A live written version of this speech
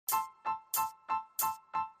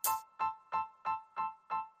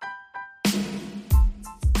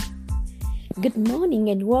Good morning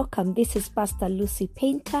and welcome. This is Pastor Lucy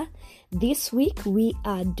Painter. This week we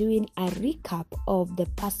are doing a recap of the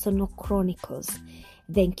Personal Chronicles.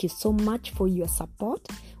 Thank you so much for your support.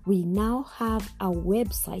 We now have a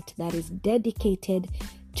website that is dedicated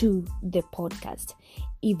to the podcast.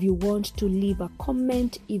 If you want to leave a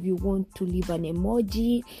comment, if you want to leave an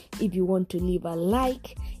emoji, if you want to leave a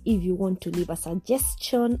like, if you want to leave a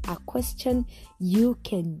suggestion, a question, you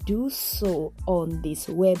can do so on this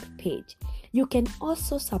web page. You can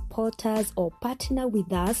also support us or partner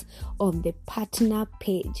with us on the partner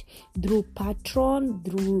page through Patreon,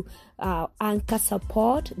 through Anchor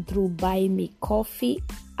support, through Buy Me Coffee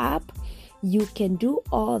app. You can do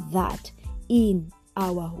all that in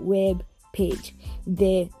our web page.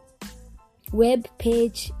 The web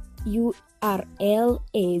page URL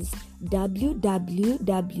is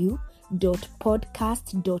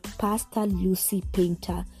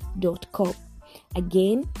www.podcast.pastorlucypainter.com.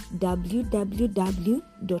 Again,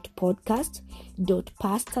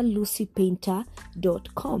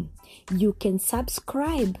 www.podcast.pastorlucypainter.com. You can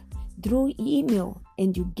subscribe through email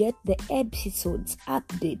and you get the episodes,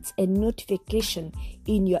 updates, and notification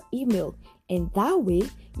in your email. And that way,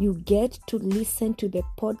 you get to listen to the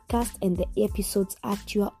podcast and the episodes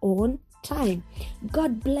at your own time.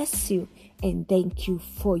 God bless you and thank you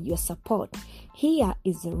for your support. Here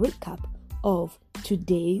is a recap of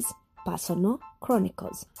today's Personal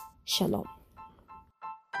Chronicles. Shalom.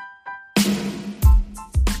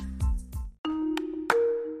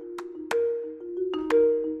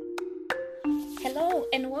 Hello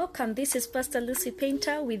and welcome. This is Pastor Lucy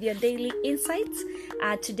Painter with your daily insights.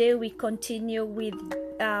 Today we continue with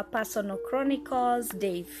Personal Chronicles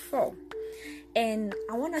Day 4. And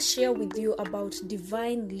I want to share with you about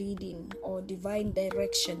divine leading or divine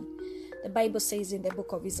direction. The Bible says in the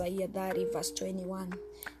book of Isaiah 30 verse 21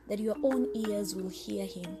 that your own ears will hear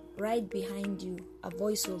him. Right behind you, a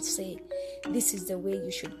voice will say, this is the way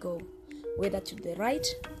you should go, whether to the right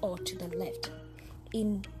or to the left.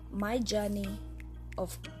 In my journey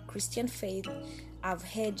of Christian faith, I've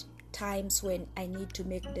had times when I need to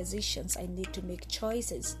make decisions, I need to make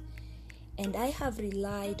choices. And I have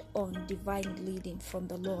relied on divine leading from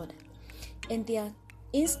the Lord. And there are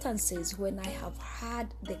instances when I have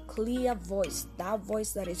had the clear voice, that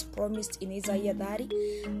voice that is promised in Isaiah 30,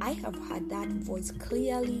 I have had that voice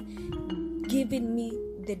clearly giving me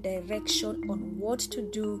the direction on what to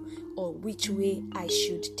do or which way I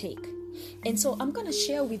should take. And so I'm going to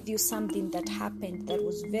share with you something that happened that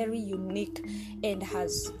was very unique and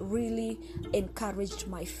has really encouraged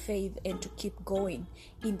my faith and to keep going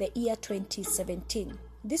in the year 2017.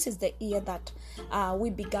 This is the year that we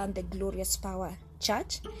began the Glorious Power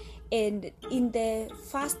Church. And in the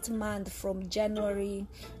first month from January,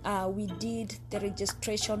 we did the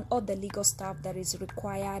registration or the legal stuff that is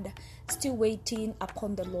required, still waiting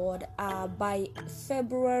upon the Lord. By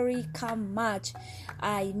February, come March,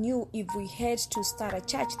 I knew if we had to start a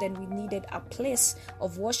church, then we needed a place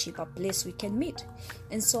of worship, a place we can meet.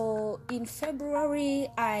 And so in February,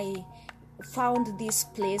 I found this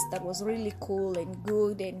place that was really cool and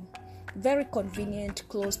good and very convenient,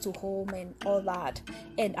 close to home and all that,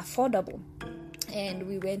 and affordable. And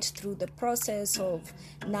we went through the process of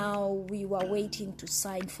now we were waiting to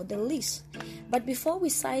sign for the lease. But before we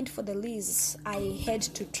signed for the lease, I had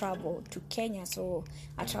to travel to Kenya. So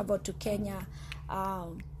I traveled to Kenya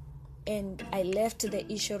and I left the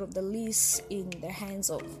issue of the lease in the hands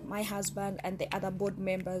of my husband and the other board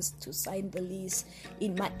members to sign the lease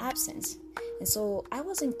in my absence. And so I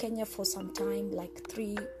was in Kenya for some time, like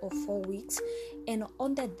 3 or 4 weeks. And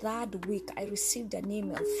on the third week, I received an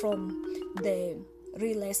email from the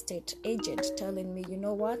real estate agent telling me, you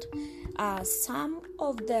know what, some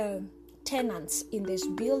of the tenants in this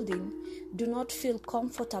building do not feel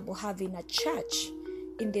comfortable having a church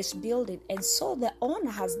in this building. And so the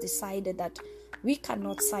owner has decided that we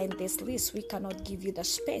cannot sign this lease. We cannot give you the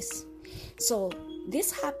space. So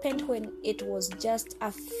this happened when it was just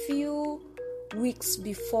a few weeks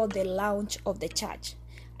before the launch of the church.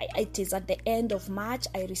 It is at the end of March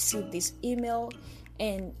I received this email,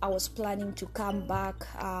 and I was planning to come back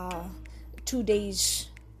 2 days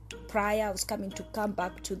prior. I was coming to come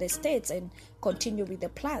back to the States and continue with the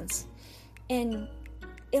plans. And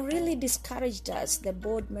it really discouraged us, the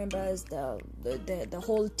board members, the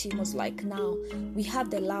whole team was like, now we have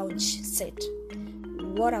the lounge set.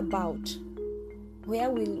 What about?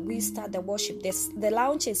 Where will we start the worship? The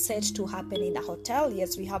lounge is set to happen in a hotel.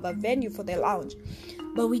 Yes, we have a venue for the lounge,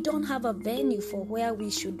 but we don't have a venue for where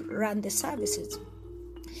we should run the services.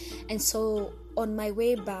 And so on my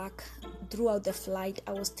way back, throughout the flight,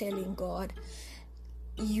 I was telling God,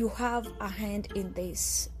 you have a hand in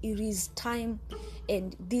this. It is time,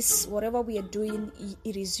 and this, whatever we are doing,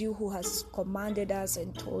 it is you who has commanded us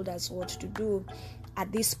and told us what to do.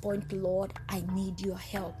 At this point, Lord, I need your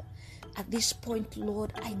help. At this point,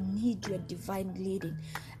 Lord, I need your divine leading.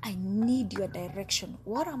 I need your direction.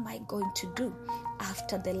 What am I going to do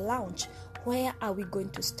after the launch? Where are we going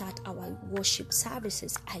to start our worship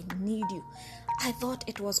services? I need you. I thought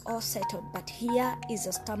it was all settled, but here is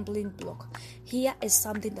a stumbling block. Here is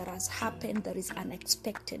something that has happened that is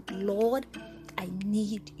unexpected. Lord, I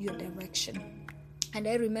need your direction. And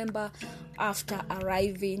I remember after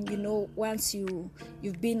arriving, once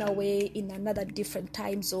you've been away in another different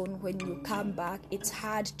time zone, when you come back, it's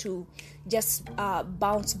hard to just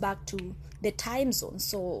bounce back to the time zone.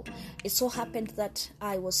 So it so happened that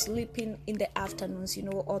I was sleeping in the afternoons,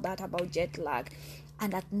 all that about jet lag.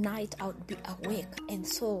 And at night I would be awake. And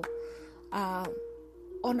so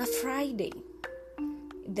on a Friday,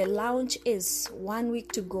 the launch is 1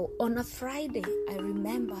 week to go. On a Friday, I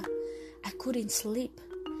remember I couldn't sleep,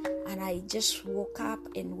 and I just woke up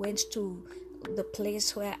and went to the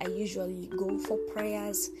place where I usually go for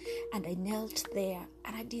prayers, and I knelt there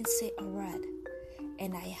and I didn't say a word.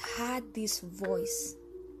 And I heard this voice,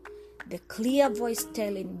 the clear voice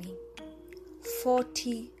telling me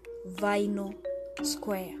 40 vinyl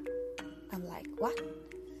square. I'm like, what?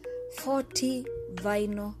 40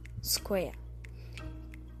 vinyl square.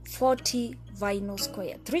 40 vinyl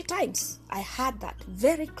square. 3 times I heard that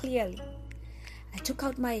very clearly. I took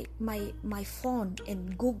out my phone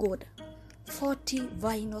and Googled 40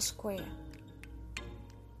 vinyl square,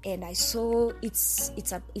 and I saw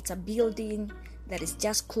it's a building that is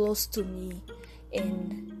just close to me,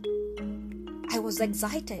 and I was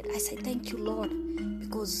excited. I said, thank you, Lord,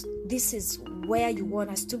 because this is where you want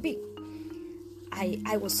us to be.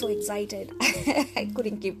 I was so excited. I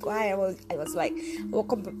couldn't keep quiet. I was like,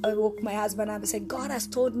 I woke my husband up and said, God has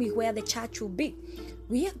told me where the church will be.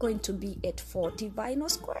 We are going to be at 40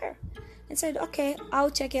 Vinyl Square. I said, okay,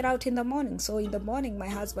 I'll check it out in the morning. So in the morning, my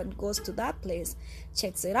husband goes to that place,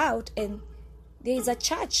 checks it out, and there's a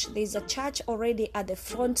church. There's a church already at the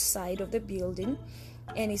front side of the building.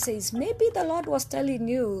 And he says, maybe the Lord was telling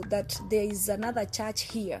you that there is another church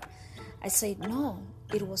here. I said, no,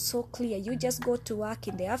 it was so clear. You just go to work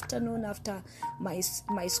in the afternoon after my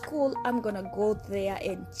school. I'm going to go there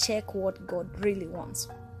and check what God really wants.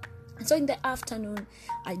 And so in the afternoon,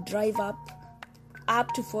 I drive up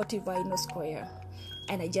to 40 Vinyl Square,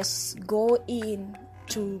 and I just go in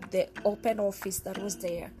to the open office that was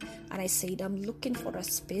there. And I said, I'm looking for a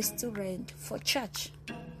space to rent for church.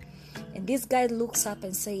 And this guy looks up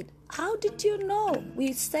and said, how did you know?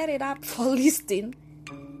 We set it up for listing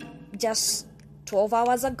just 12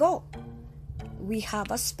 hours ago. We have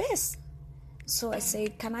a space. So I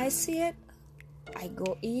said, can I see it? I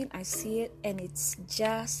go in, I see it, and it's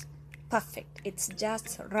just perfect. It's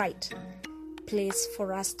just right place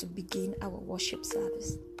for us to begin our worship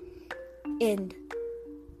service. And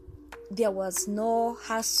there was no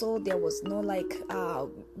hassle. There was no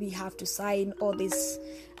we have to sign all these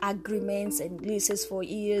agreements and leases for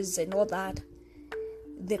years and all that.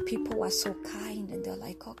 The people were so kind, and they're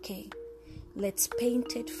like, okay, let's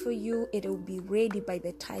paint it for you. It will be ready by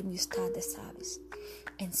the time you start the service.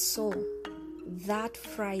 And so that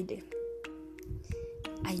Friday,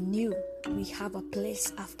 I knew we have a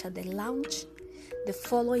place after the launch. The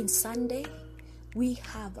following Sunday, we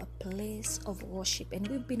have a place of worship, and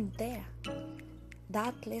we've been there.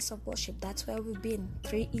 That place of worship, that's where we've been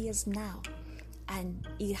 3 years now. And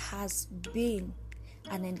it has been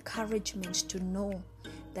an encouragement to know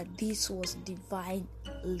that this was divine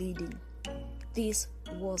leading. This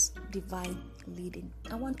was divine leading.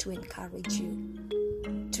 I want to encourage you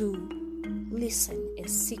to listen and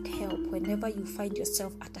seek help whenever you find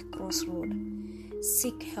yourself at a crossroad.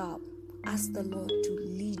 Seek help. Ask the Lord to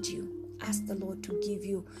lead you. Ask the Lord to give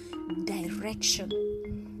you direction.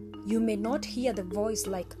 You may not hear the voice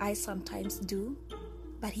like I sometimes do,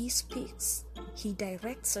 but He speaks. He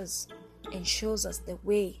directs us and shows us the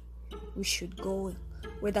way we should go,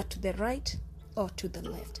 whether to the right or to the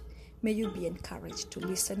left. May you be encouraged to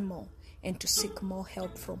listen more and to seek more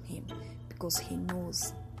help from Him, because He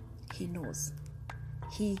knows. He knows.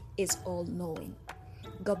 He is all-knowing.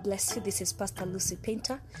 God bless you. This is Pastor Lucy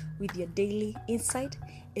Painter with your daily insight,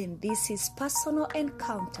 and this is Personal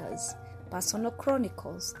Encounters, Personal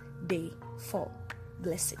Chronicles, Day 4.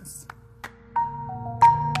 Blessings.